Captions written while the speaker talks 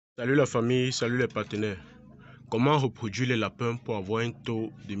Salut la famille, salut les partenaires. Comment reproduire les lapins pour avoir un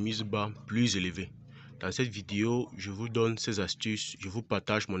taux de mise bas plus élevé? Dans cette vidéo, je vous donne ces astuces, je vous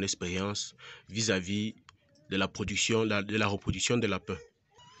partage mon expérience vis-à-vis de la reproduction des lapins.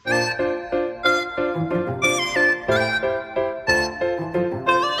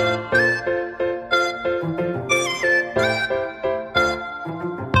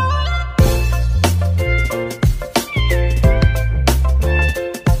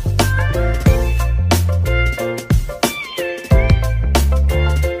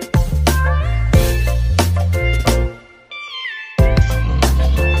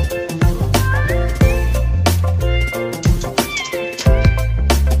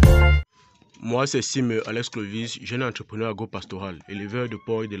 Moi, c'est Sim Alex Clovis, jeune entrepreneur agro-pastoral, éleveur de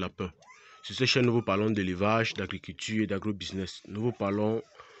porcs et de lapins. Sur cette chaîne, nous vous parlons d'élevage, d'agriculture et d'agrobusiness. Nous vous parlons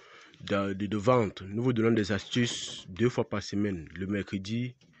de vente. Nous vous donnons des astuces 2 fois par semaine, le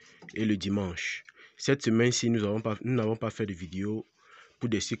mercredi et le dimanche. Cette semaine-ci, nous n'avons pas fait de vidéo pour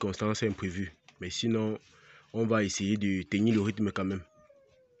des circonstances imprévues. Mais sinon, on va essayer de tenir le rythme quand même.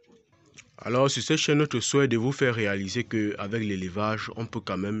 Alors, sur cette chaîne, notre souhait est de vous faire réaliser qu'avec l'élevage, on peut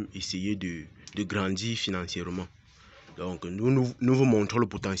quand même essayer de grandir financièrement. Donc, nous vous montrons le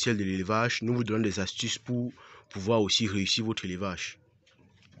potentiel de l'élevage. Nous vous donnons des astuces pour pouvoir aussi réussir votre élevage.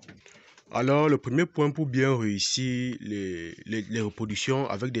 Alors, le premier point pour bien réussir les reproductions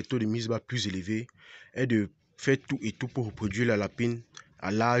avec des taux de mise bas plus élevés est de faire tout et tout pour reproduire la lapine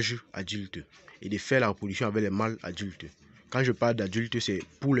à l'âge adulte et de faire la reproduction avec les mâles adultes. Quand je parle d'adulte, c'est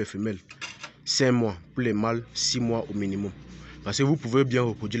pour les femelles 5 mois, pour les mâles 6 mois au minimum. Parce que vous pouvez bien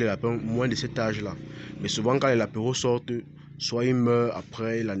reproduire les lapins moins de cet âge-là. Mais souvent quand les lapins sortent, soit ils meurent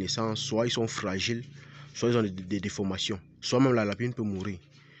après la naissance, soit ils sont fragiles, soit ils ont des déformations, soit même la lapine peut mourir.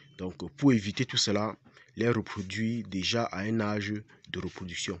 Donc pour éviter tout cela, les reproduire déjà à un âge de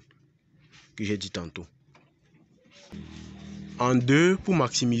reproduction que j'ai dit tantôt. En 2, pour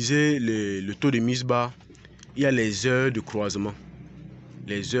maximiser le taux de mise bas, il y a les heures de croisement,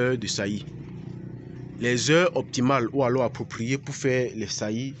 les heures de saillie. Les heures optimales ou alors appropriées pour faire les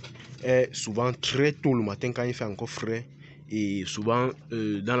saillies est souvent très tôt le matin quand il fait encore frais et souvent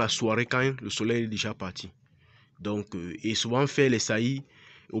dans la soirée quand le soleil est déjà parti. Donc, et souvent faire les saillies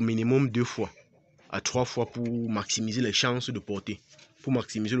au minimum 2 fois à 3 fois pour maximiser les chances de porter, pour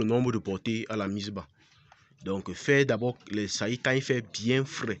maximiser le nombre de portées à la mise bas. Donc, faire d'abord les saillies quand il fait bien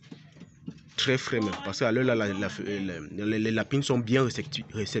frais, très frais même, parce que là, les lapines sont bien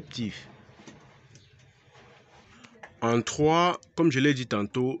réceptives. En 3, comme je l'ai dit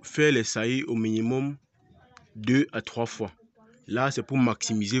tantôt, faire les saillies au minimum 2 à 3 fois. Là, c'est pour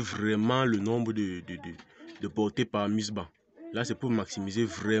maximiser vraiment le nombre de portées par mise bas. Là, c'est pour maximiser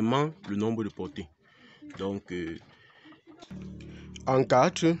vraiment le nombre de portées. Donc, en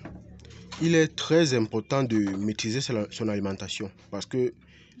 4, il est très important de maîtriser son alimentation parce que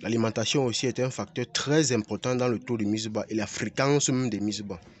l'alimentation aussi est un facteur très important dans le taux de mise bas et la fréquence même des mises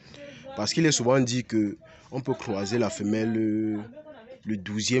bas. Parce qu'il est souvent dit que on peut croiser la femelle le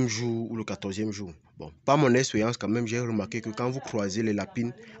 12e jour ou le 14e jour. Bon, par mon expérience quand même, j'ai remarqué que quand vous croisez les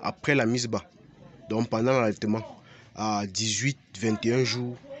lapines après la mise bas, donc pendant l'allaitement, à 18-21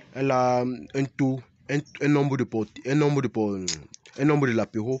 jours, elle a un taux, un nombre de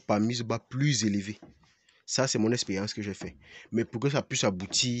lapéraux par mise bas plus élevé. Ça, c'est mon expérience que j'ai fait. Mais pour que ça puisse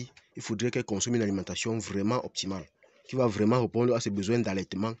aboutir, il faudrait qu'elle consomme une alimentation vraiment optimale, qui va vraiment répondre à ses besoins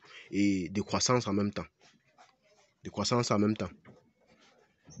d'allaitement et de croissance en même temps.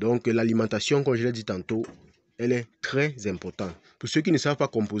 Donc l'alimentation, comme je l'ai dit tantôt, elle est très importante. Pour ceux qui ne savent pas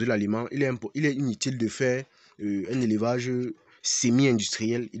composer l'aliment, il est inutile de faire un élevage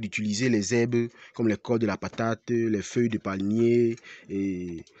semi-industriel et d'utiliser les herbes comme les cordes de la patate, les feuilles de palmier,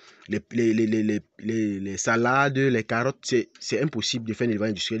 et les salades, les carottes. C'est impossible de faire un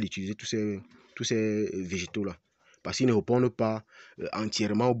élevage industriel d'utiliser tous ces végétaux-là parce qu'ils ne répondent pas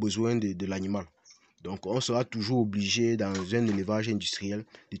entièrement aux besoins de l'animal. Donc, on sera toujours obligé dans un élevage industriel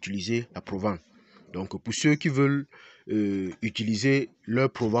d'utiliser la provende. Donc, pour ceux qui veulent utiliser leur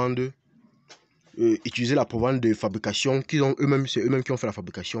provende, utiliser la provende de fabrication, c'est eux-mêmes qui ont fait la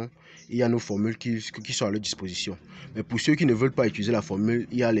fabrication, il y a nos formules qui sont à leur disposition. Mais pour ceux qui ne veulent pas utiliser la formule,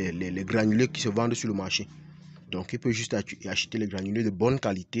 il y a les granulés qui se vendent sur le marché. Donc, ils peuvent juste acheter les granulés de bonne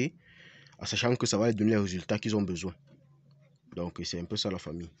qualité, en sachant que ça va leur donner les résultats qu'ils ont besoin. Donc, c'est un peu ça la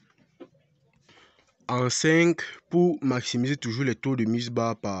famille. En 5, pour maximiser toujours les taux de mise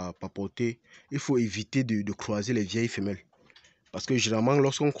bas par portée, il faut éviter de croiser les vieilles femelles. Parce que généralement,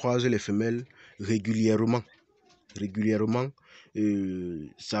 lorsqu'on croise les femelles régulièrement,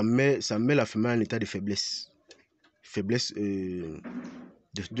 ça met la femelle en état de faiblesse.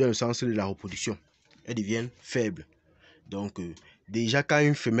 dans le sens de la reproduction. Elles deviennent faibles. Donc, déjà, quand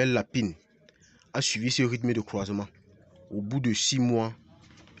une femelle lapine a suivi ce rythme de croisement, au bout de 6 mois,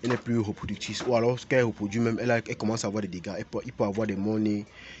 elle n'est plus reproductrice. Ou alors, quand elle reproduit même, elle commence à avoir des dégâts. Il peut avoir des morts-nés,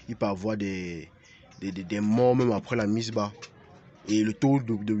 il peut avoir des morts même après la mise bas. Et le taux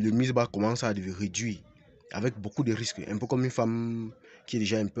de mise bas commence à devenir réduit, avec beaucoup de risques, un peu comme une femme qui est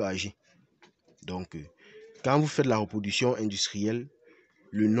déjà un peu âgée. Donc, quand vous faites la reproduction industrielle,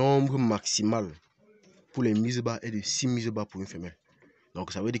 le nombre maximal pour les mises bas est de 6 mises bas pour une femelle.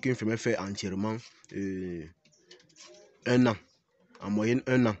 Donc, ça veut dire qu'une femelle fait entièrement 1 an, en moyenne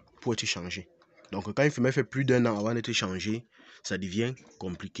 1 an pour être changée. Donc, quand une femelle fait plus d'1 an avant d'être changée, ça devient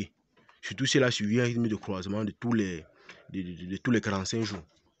compliqué. Surtout si elle a suivi un rythme de croisement de tous les 45 jours.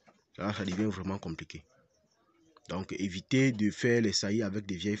 Là, ça devient vraiment compliqué. Donc, évitez de faire les saillies avec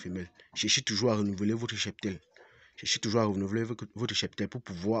des vieilles femelles. Cherchez toujours à renouveler votre cheptel. Cherchez toujours à renouveler votre cheptel pour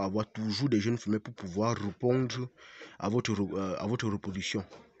pouvoir avoir toujours des jeunes femelles pour pouvoir répondre à votre reproduction.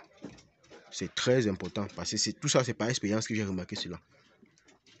 C'est très important parce que tout ça, c'est par expérience que j'ai remarqué cela.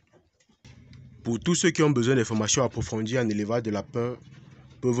 Pour tous ceux qui ont besoin d'informations approfondies en élevage de lapins,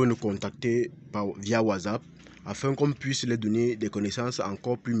 peuvent nous contacter via WhatsApp afin qu'on puisse les donner des connaissances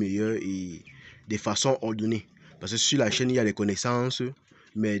encore plus meilleures et de façon ordonnée. Parce que sur la chaîne, il y a des connaissances,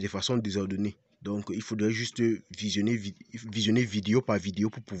 mais de façon désordonnée. Donc, il faudrait juste visionner vidéo par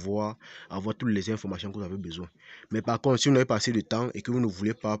vidéo pour pouvoir avoir toutes les informations que vous avez besoin. Mais par contre, si vous n'avez pas assez de temps et que vous ne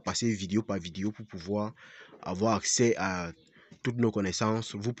voulez pas passer vidéo par vidéo pour pouvoir avoir accès à toutes nos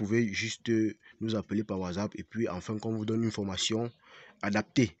connaissances, vous pouvez juste nous appeler par WhatsApp et puis enfin qu'on vous donne une formation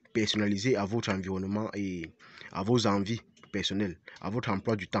adaptée, personnalisée à votre environnement et à vos envies personnelles, à votre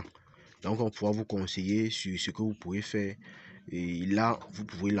emploi du temps. Donc on pourra vous conseiller sur ce que vous pouvez faire et là vous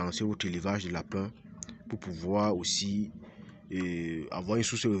pouvez lancer votre élevage de lapins pour pouvoir aussi avoir une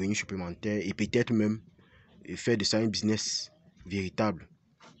source de revenus supplémentaire et peut-être même faire de ça un business véritable.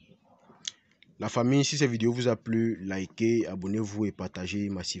 La famille, si cette vidéo vous a plu, likez, abonnez-vous et partagez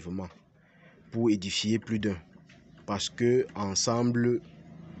massivement pour édifier plus d'un. Parce que ensemble,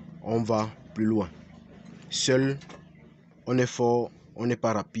 on va plus loin. Seul, on est fort, on n'est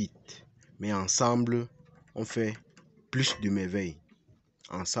pas rapide. Mais ensemble, on fait plus de merveilles.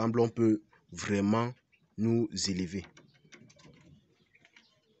 Ensemble, on peut vraiment nous élever.